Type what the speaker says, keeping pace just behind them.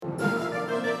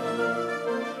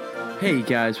Hey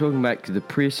guys, welcome back to the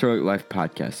Prehistoric Life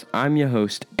Podcast. I'm your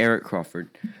host, Eric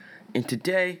Crawford, and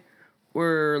today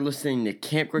we're listening to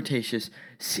Camp Cretaceous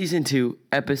Season 2,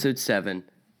 Episode 7,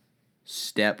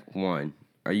 Step 1.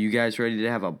 Are you guys ready to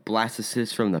have a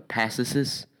blastocyst from the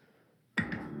pastocyst?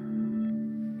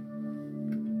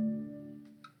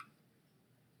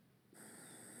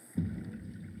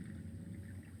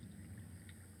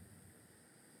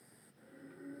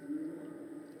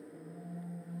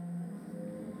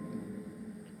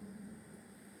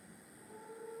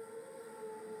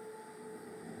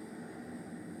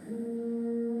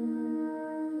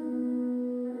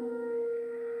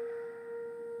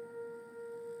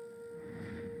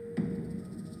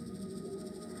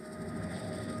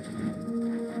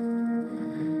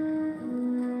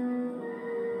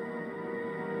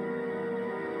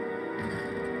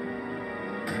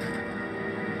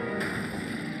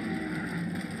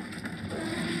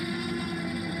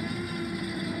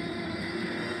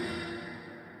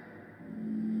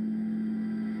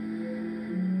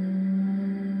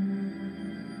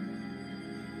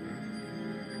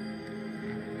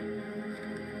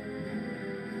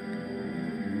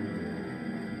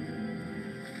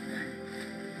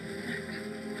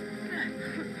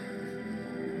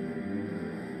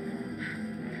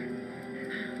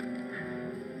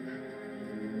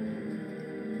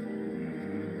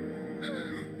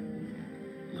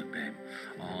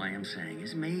 Saying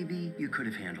is maybe you could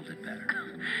have handled it better.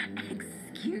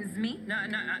 Excuse me? No,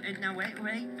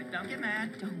 wait. Don't get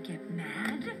mad. Don't get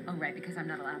mad? Oh, right, because I'm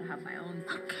not allowed to have my own.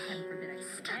 Okay,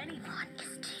 step one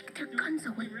is take their guns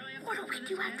away. What do we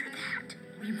do after that?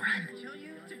 We run.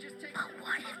 But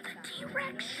what if the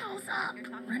T-Rex shows up?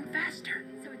 Run faster.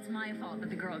 So it's my fault that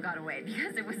the girl got away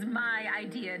because it was my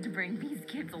idea to bring these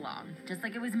kids along. Just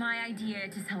like it was my idea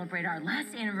to celebrate our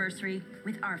last anniversary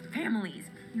with our families.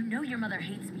 You know your mother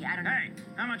hates me. I don't know. Hey,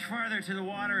 how much farther to the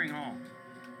watering hole?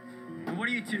 And what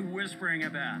are you two whispering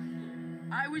about?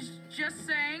 I was just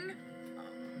saying,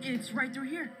 it's right through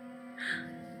here.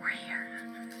 We're here.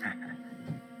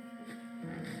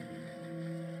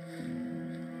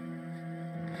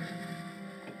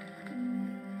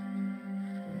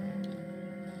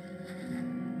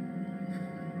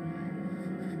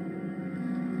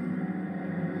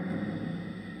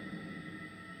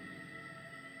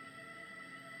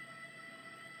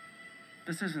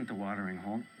 This isn't the watering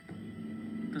hole.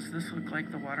 Does this look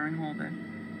like the watering hole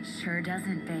then? Sure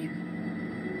doesn't, babe.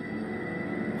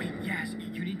 Wait, yes,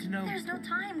 you need to know. There's no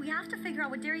time. We have to figure out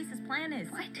what Darius' plan is.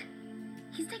 What?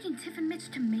 He's taking Tiff and Mitch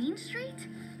to Main Street?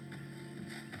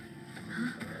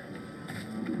 Huh?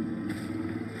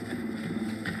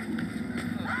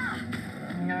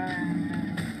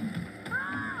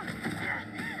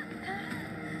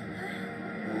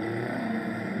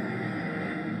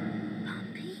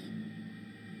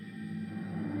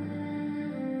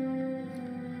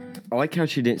 I like how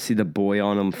she didn't see the boy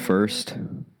on him first.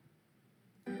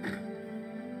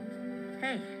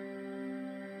 Hey.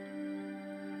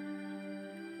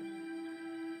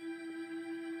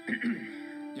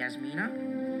 Yasmina?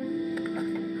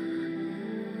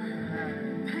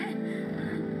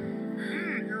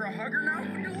 You're a hugger now?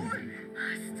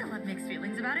 Still have mixed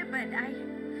feelings about it, but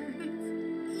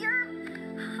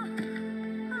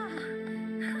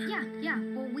Yeah.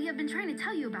 Well, we have been trying to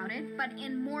tell you about it, but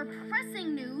in more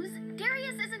pressing news,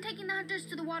 Darius isn't taking the hunters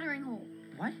to the watering hole.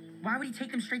 What? Why would he take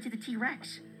them straight to the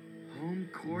T-Rex? Home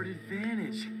court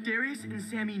advantage. Darius and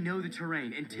Sammy know the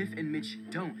terrain, and Tiff and Mitch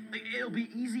don't. It'll be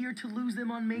easier to lose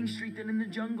them on Main Street than in the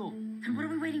jungle. Then what are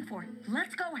we waiting for?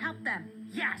 Let's go help them.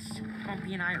 Yes!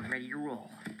 Bumpy and I are ready to roll.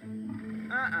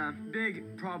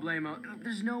 Big problemo.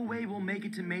 There's no way we'll make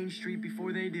it to Main Street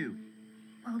before they do.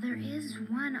 Well, there is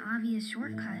one obvious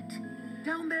shortcut.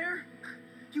 Down there?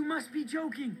 You must be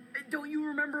joking. Don't you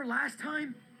remember last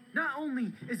time? Not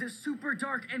only is it super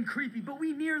dark and creepy, but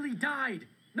we nearly died.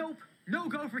 Nope, no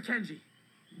go for Kenji.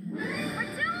 We're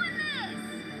doing this!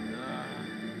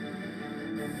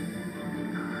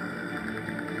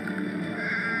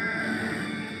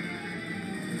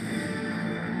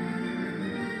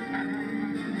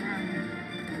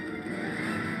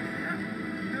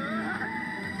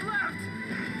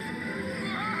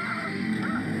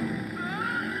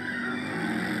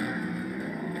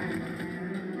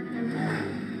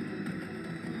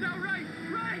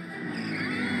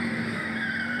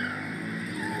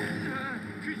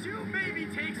 Could you maybe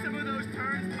take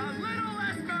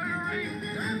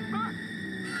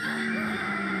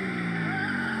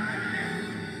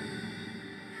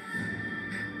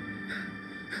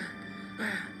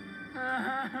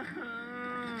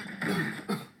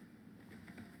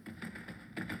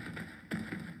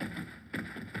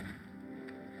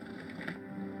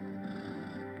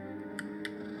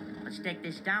Let's take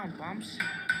this down, Bumps.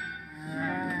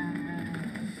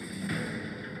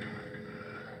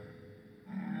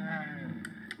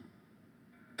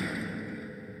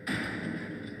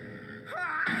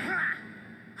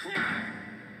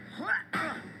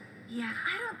 Yeah,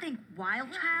 I don't think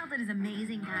Wild Child and his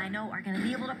amazing Dino are gonna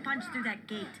be able to punch through that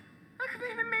gate.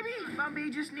 Maybe Bumpy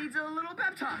just needs a little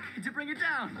pep talk to bring it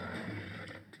down.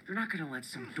 You're not gonna let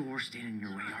some door stand in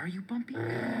your way, are you, Bumpy?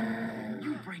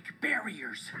 You break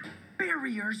barriers.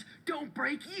 Barriers don't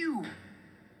break you.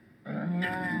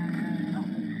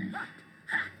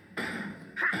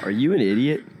 Are you an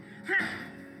idiot?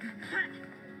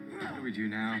 What do we do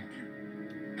now?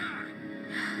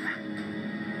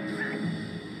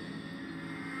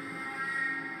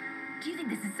 Do you think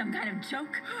this is some kind of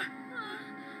joke?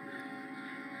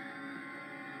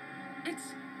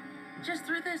 It's just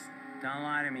through this. Don't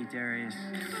lie to me, Darius.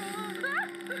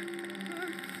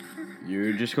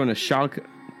 You're just gonna shock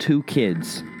 2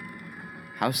 kids.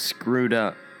 How screwed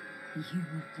up. You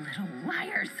little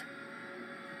liars.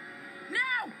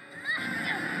 Now!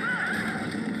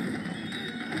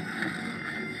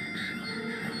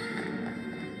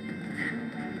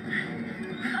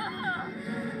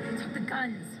 They took the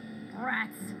guns.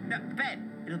 Rats. No,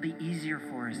 Ben, it'll be easier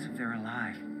for us if they're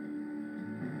alive.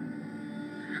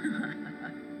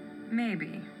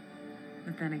 Maybe.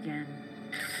 But then again,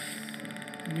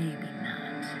 maybe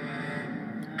not.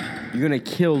 You're gonna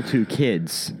kill 2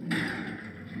 kids.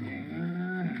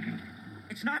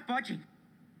 It's not budging.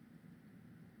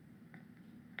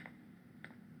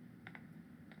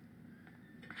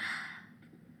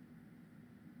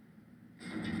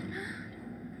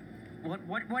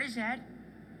 What is that?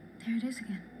 There it is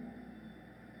again.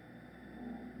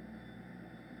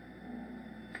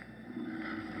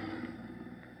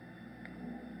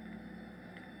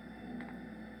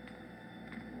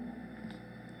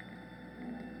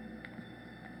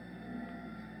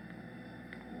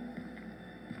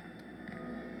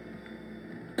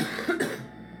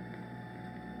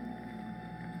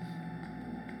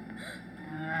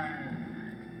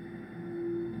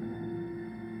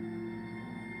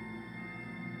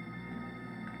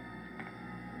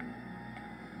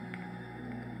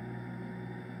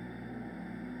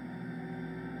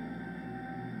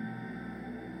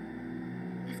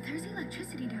 If there's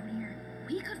electricity down here,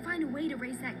 we could find a way to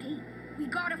raise that gate. We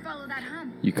gotta follow that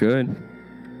hum. You could.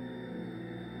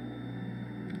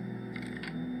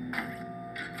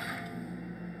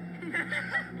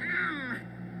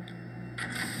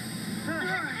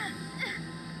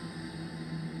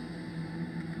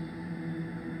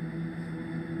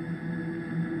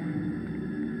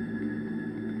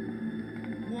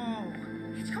 Whoa,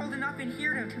 it's cold enough in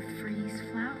here to... To freeze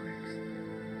flowers.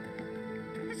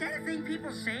 Is that a thing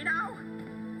people say now?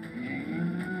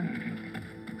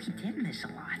 We did miss a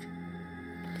lot.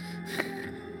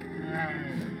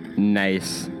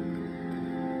 Nice. The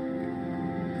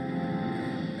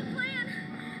plan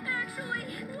actually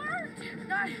worked.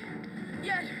 Not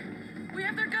yet. We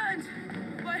have their guns,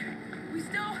 but we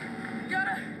still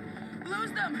gotta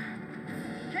lose them.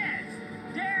 Kids!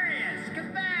 Darius,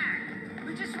 come back!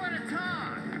 We just want to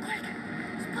talk! Quick,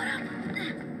 split up.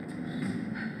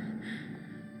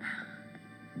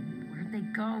 Where'd they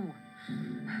go?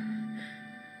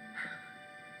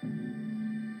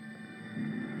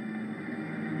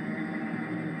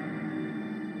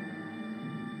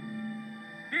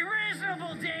 Be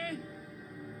reasonable, D!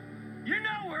 You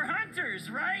know we're hunters,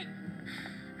 right?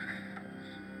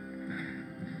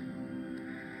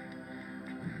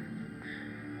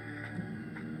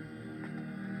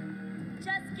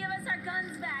 Just give us our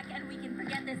guns back and we can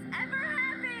forget this ever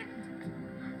happened.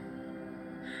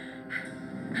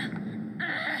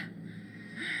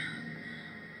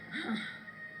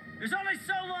 There's only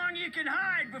so long you can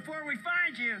hide before we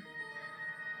find you.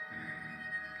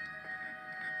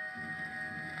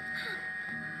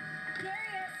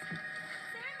 Darius!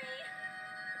 Sammy!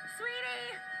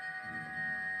 Sweetie!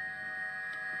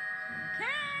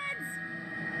 Kids!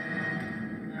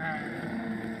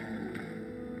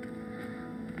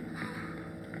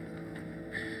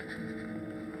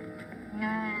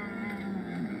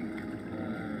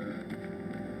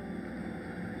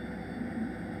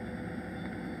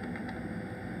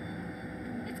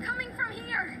 It's coming from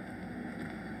here.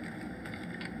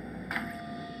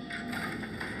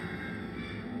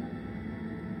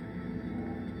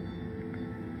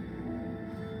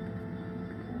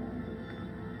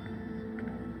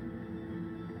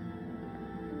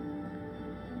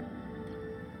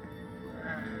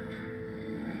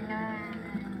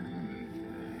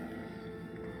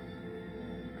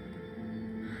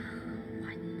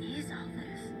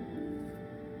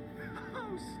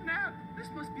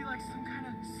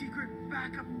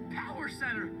 backup power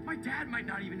center. My dad might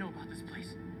not even know about this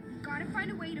place. Gotta find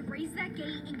a way to raise that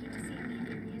gate and get to Sammy and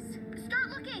Darius.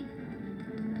 Start looking!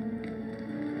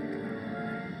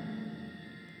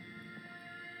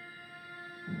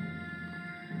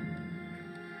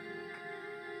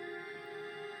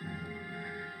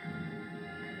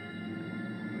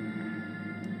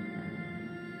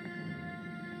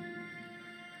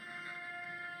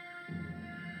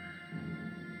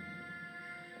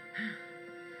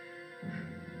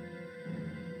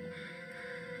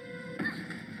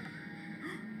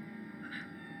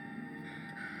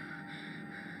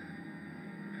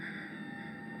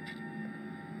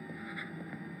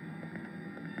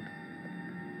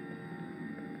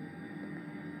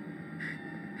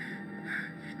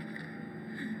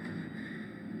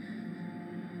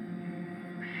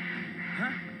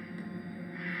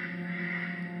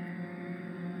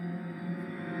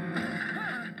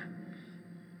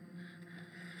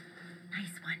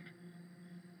 Nice one.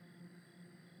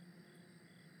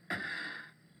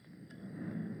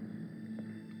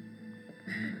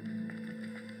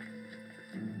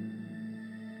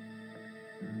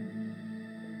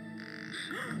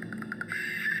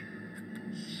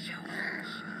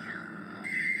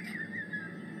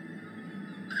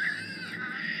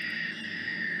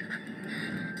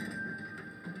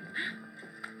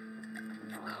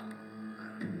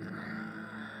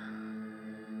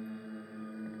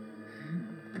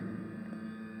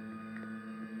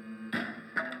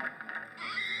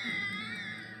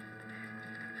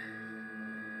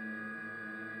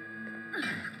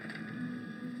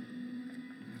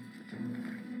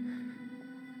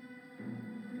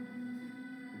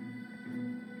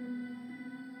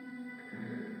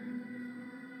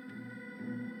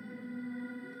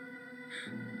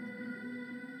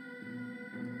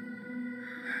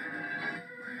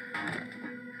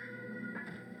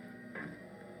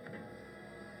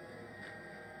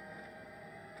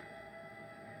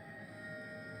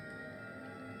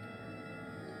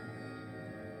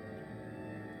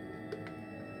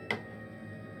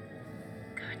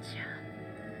 Gotcha.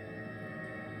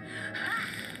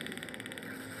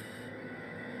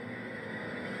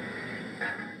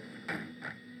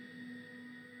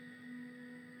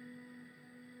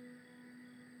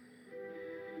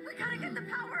 We gotta get the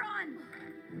power on!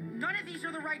 None of these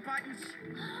are the right buttons.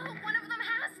 One of them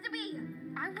has to be!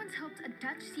 I once helped a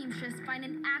Dutch seamstress find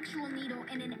an actual needle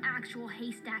in an actual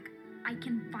haystack. I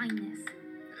can find this.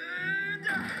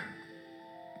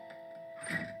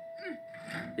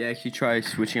 Yeah, actually try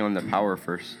switching on the power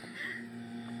first.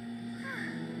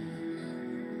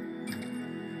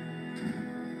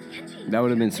 Kenji, That would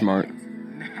have been smart.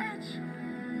 Match?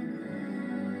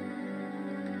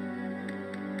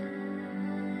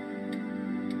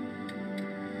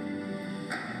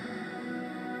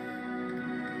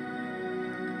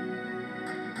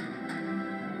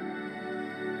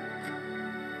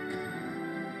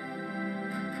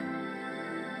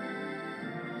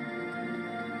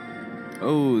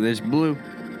 Oh, there's blue.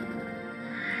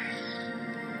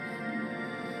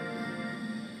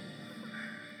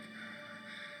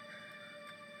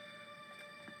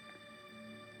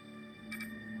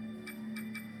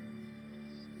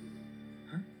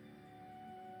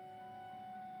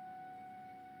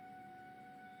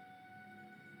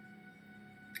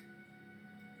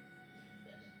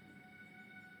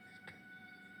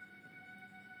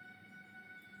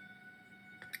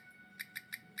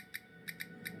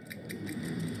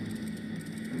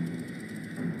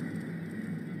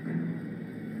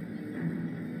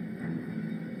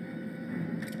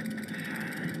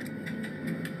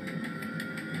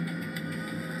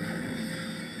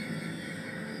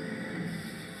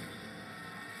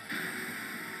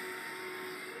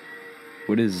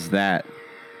 What is that?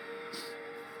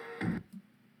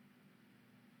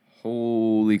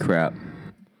 Holy crap.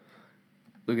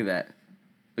 Look at that.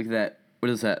 Look at that. What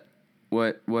is that?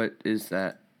 What is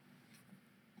that?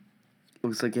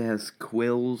 Looks like it has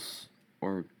quills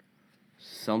or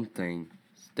something.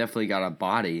 It's definitely got a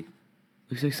body.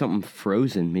 Looks like something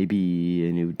frozen. Maybe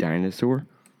a new dinosaur?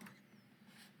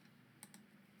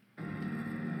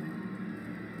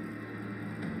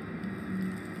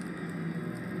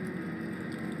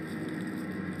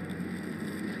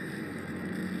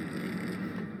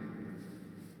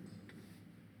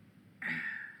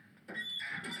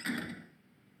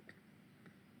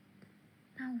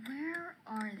 Now, where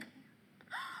are they?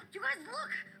 You guys,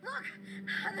 look! Look!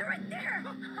 They're right there!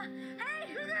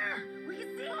 Hey! You're there! We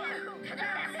can see you!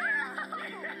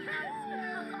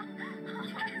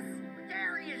 Yes!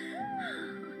 Darius!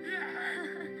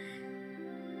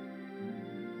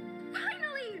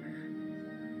 Finally!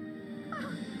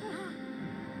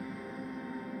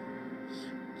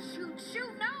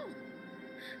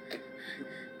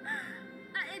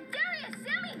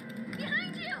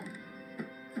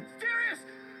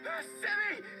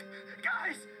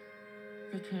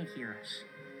 They can't hear us.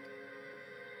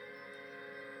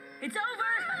 It's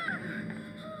over!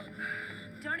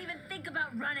 Don't even think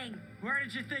about running. Where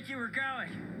did you think you were going?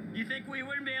 You think we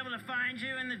wouldn't be able to find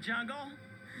you in the jungle?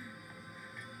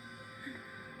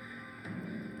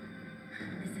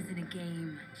 This isn't a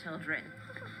game, children.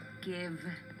 Give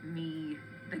me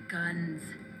the guns.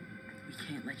 We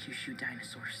can't let you shoot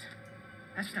dinosaurs.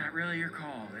 That's not really your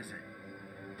call, is it?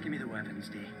 Give me the weapons,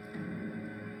 D.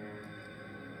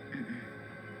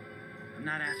 I'm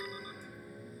not asking.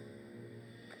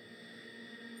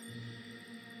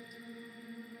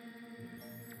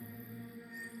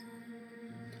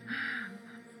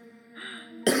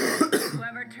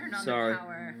 Whoever turned on Sorry. the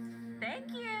power.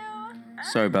 Thank you.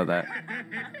 Sorry about that.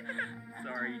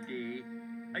 Sorry, D.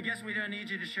 I guess we don't need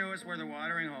you to show us where the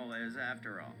watering hole is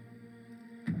after all.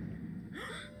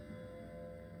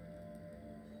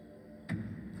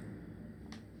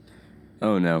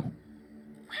 Oh no.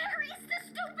 Where is the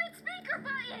stupid speaker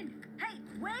button? Hey,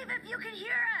 wave if you can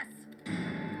hear us.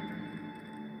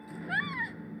 Ah!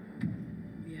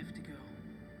 We have to go.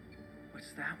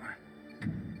 What's that one?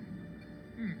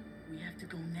 We have to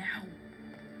go now.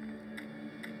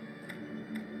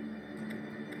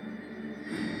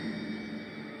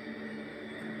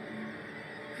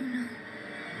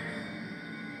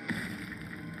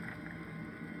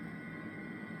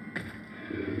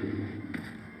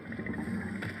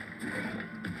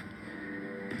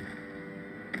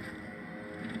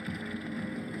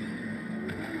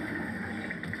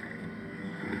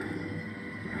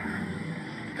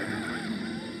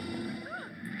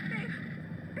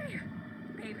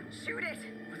 Babe, shoot it.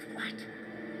 With what?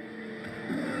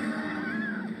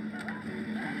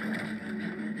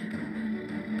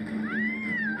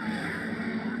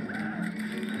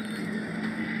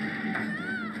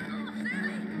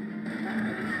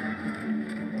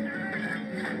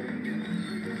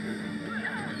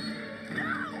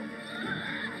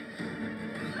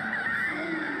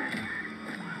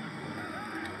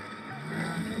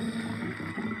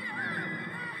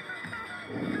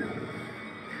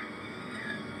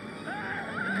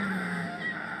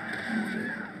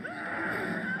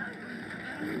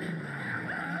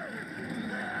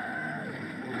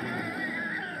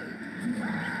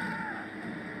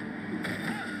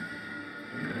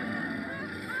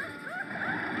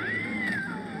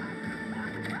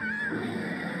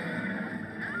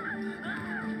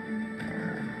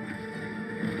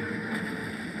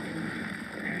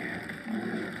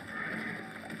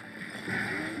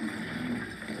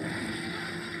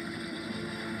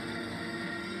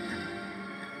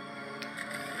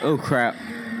 Oh crap.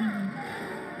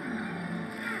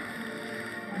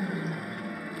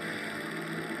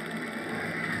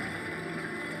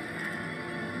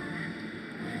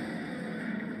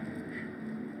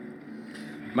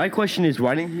 My question is,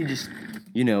 why didn't he just,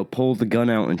 pull the gun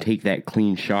out and take that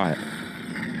clean shot?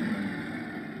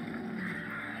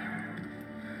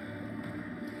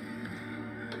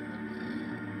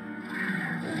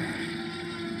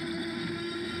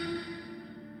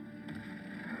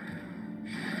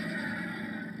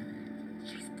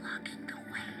 She's blocking the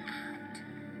way out.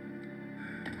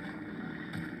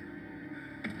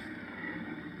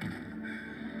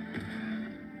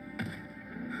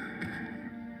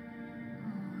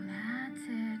 Oh, that's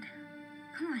it.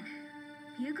 Come on.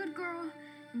 Be a good girl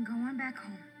and go on back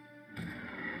home.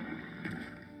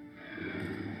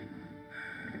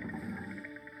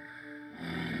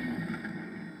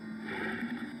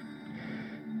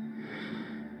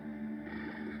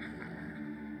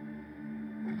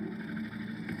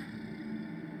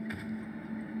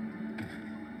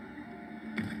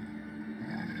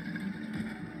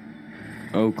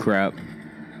 Oh crap.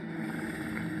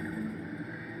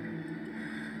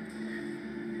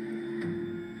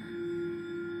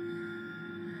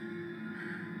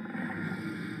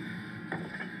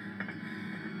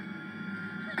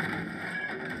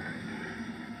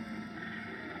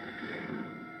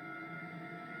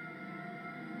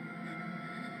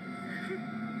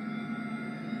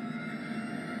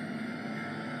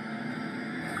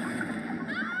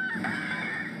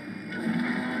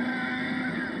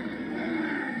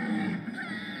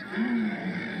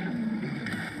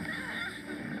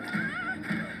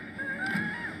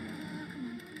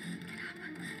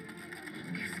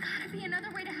 There's gotta be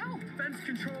another way to help. Fence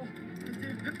control.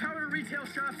 Power to retail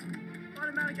shops.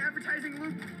 Automatic advertising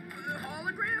loop.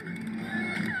 Hologram?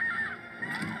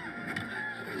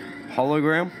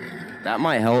 Hologram? That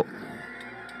might help.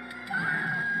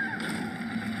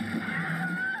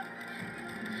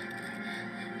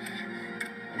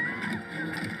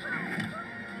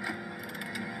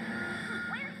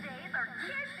 Wednesdays are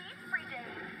Kids Eat Free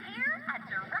Days here at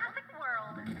Jurassic World.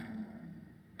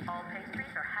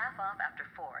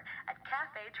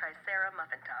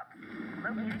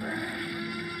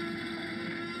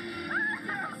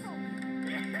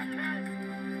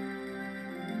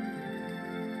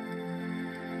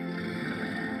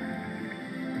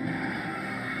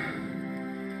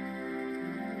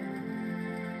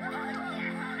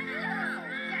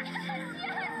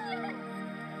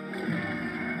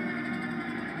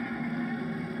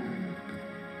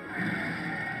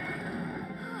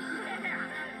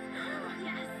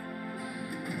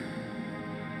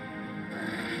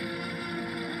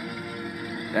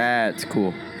 That's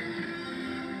cool.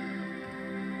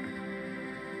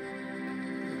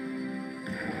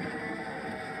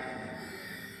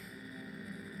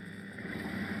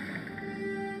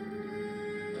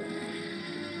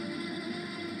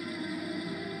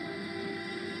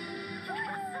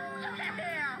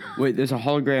 Wait, there's a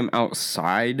hologram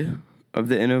outside of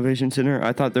the Innovation Center?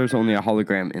 I thought there was only a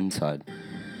hologram inside.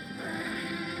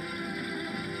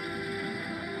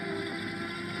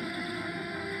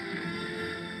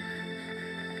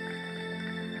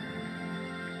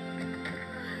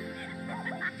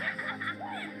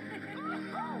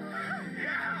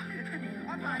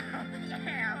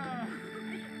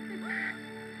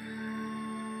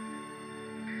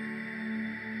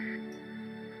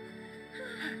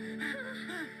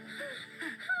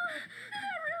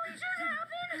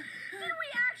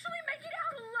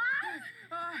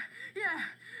 Yeah,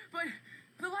 but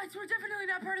the lights were definitely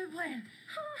not part of the plan.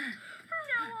 From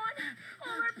now on,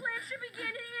 all our plans should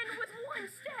begin and end with one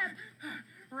step.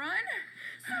 Run?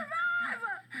 Survive!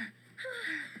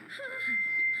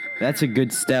 That's a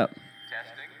good step.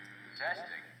 Testing.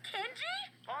 Kenji?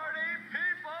 Party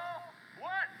people!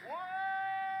 What?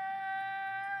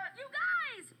 You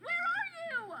guys, where are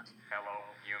you? Hello,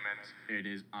 humans. It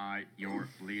is I, your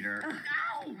leader.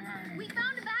 Ow! We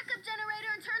found a backup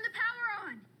generator and turned the power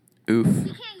on. Oof.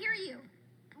 We can't hear you.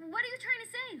 What are you trying to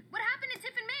say? What happened to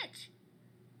Tiff and Mitch?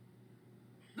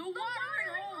 The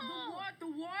watering hole! The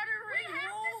watering We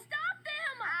have hole? to stop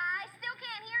them! I still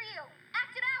can't hear you.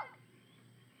 Act it out.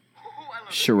 Oh, I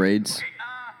love Charades.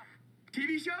 Okay,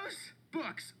 TV shows?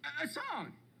 Books? A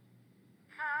song?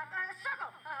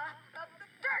 Circle.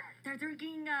 Dirt. They're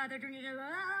drinking water.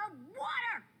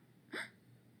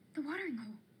 The watering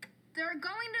hole. They're going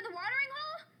to the watering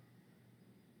hole?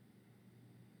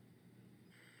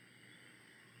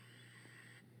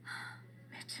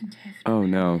 Mitch and Tiff. Oh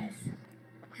no.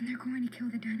 And they're going to kill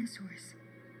the dinosaurs.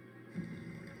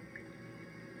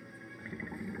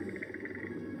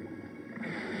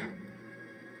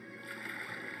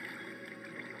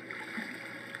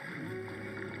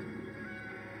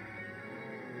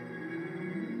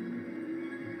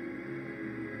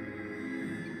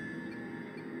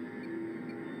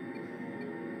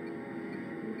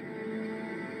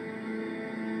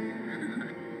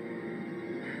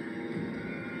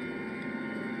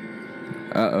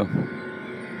 Uh-oh.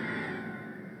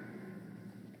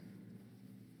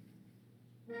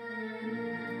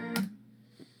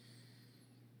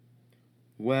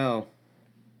 Well,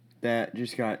 that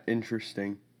just got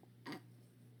interesting.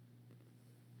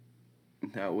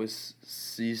 That was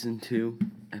season 2,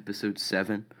 episode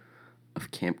 7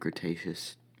 of Camp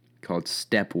Cretaceous, called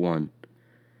Step 1.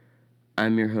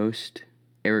 I'm your host,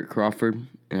 Eric Crawford,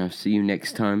 and I'll see you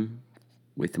next time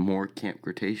with more Camp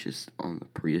Cretaceous on the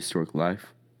Prehistoric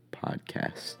Life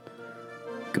podcast.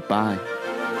 Goodbye.